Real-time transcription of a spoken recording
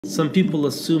Some people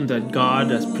assume that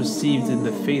God, as perceived in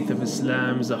the faith of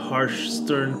Islam, is a harsh,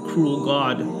 stern, cruel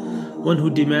God, one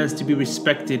who demands to be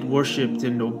respected, worshipped,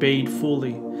 and obeyed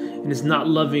fully, and is not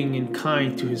loving and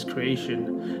kind to his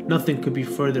creation. Nothing could be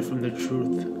further from the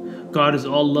truth. God is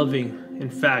all-loving.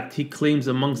 In fact, he claims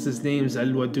amongst his names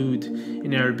Al-Wadud,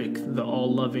 in Arabic, the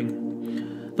all-loving.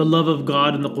 The love of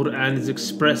God in the Quran is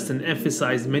expressed and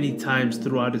emphasized many times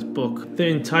throughout his book. The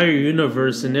entire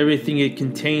universe and everything it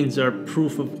contains are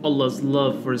proof of Allah's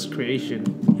love for his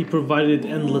creation. He provided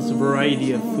endless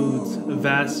variety of foods, a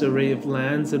vast array of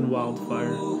lands and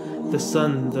wildfire, the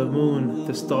sun, the moon,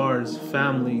 the stars,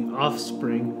 family,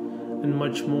 offspring, and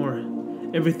much more.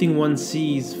 Everything one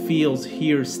sees, feels,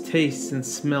 hears, tastes, and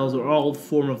smells are all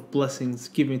form of blessings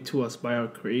given to us by our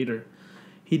Creator.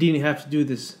 He didn't have to do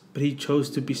this, but he chose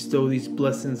to bestow these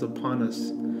blessings upon us.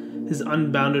 His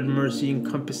unbounded mercy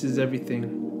encompasses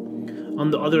everything.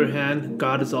 On the other hand,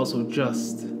 God is also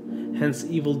just. Hence,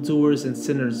 evildoers and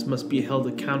sinners must be held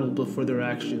accountable for their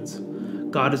actions.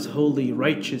 God is holy,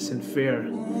 righteous, and fair.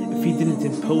 If he didn't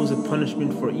impose a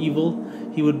punishment for evil,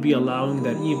 he would be allowing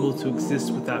that evil to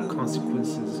exist without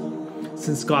consequences.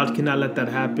 Since God cannot let that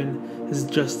happen, his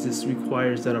justice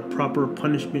requires that a proper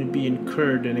punishment be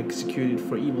incurred and executed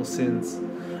for evil sins.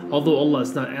 Although Allah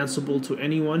is not answerable to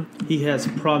anyone, he has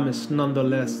promised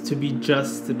nonetheless to be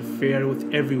just and fair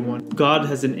with everyone. God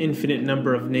has an infinite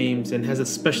number of names and has a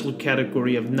special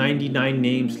category of 99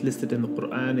 names listed in the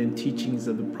Quran and teachings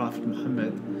of the Prophet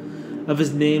Muhammad. Of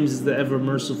his names is the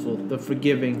ever-merciful, the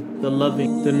forgiving, the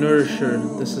loving, the nourisher,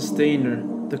 the sustainer,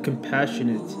 the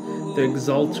compassionate, the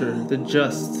exalter, the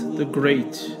just, the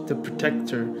great, the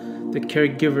protector, the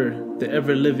caregiver, the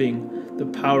ever-living, the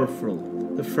powerful,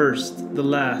 the first, the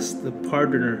last, the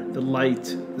pardoner, the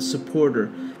light, the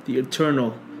supporter, the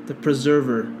eternal, the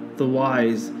preserver, the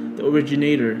wise, the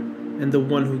originator, and the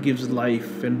one who gives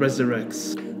life and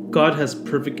resurrects. God has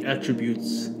perfect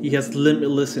attributes. He has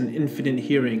limitless and infinite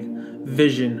hearing,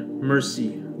 vision,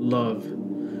 mercy,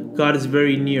 love. God is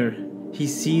very near. He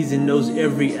sees and knows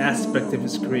every aspect of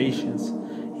his creations.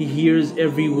 He hears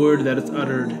every word that is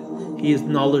uttered. He is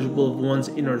knowledgeable of one's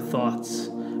inner thoughts.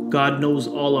 God knows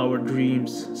all our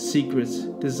dreams, secrets,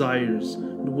 desires,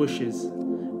 and wishes.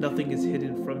 Nothing is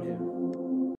hidden from him.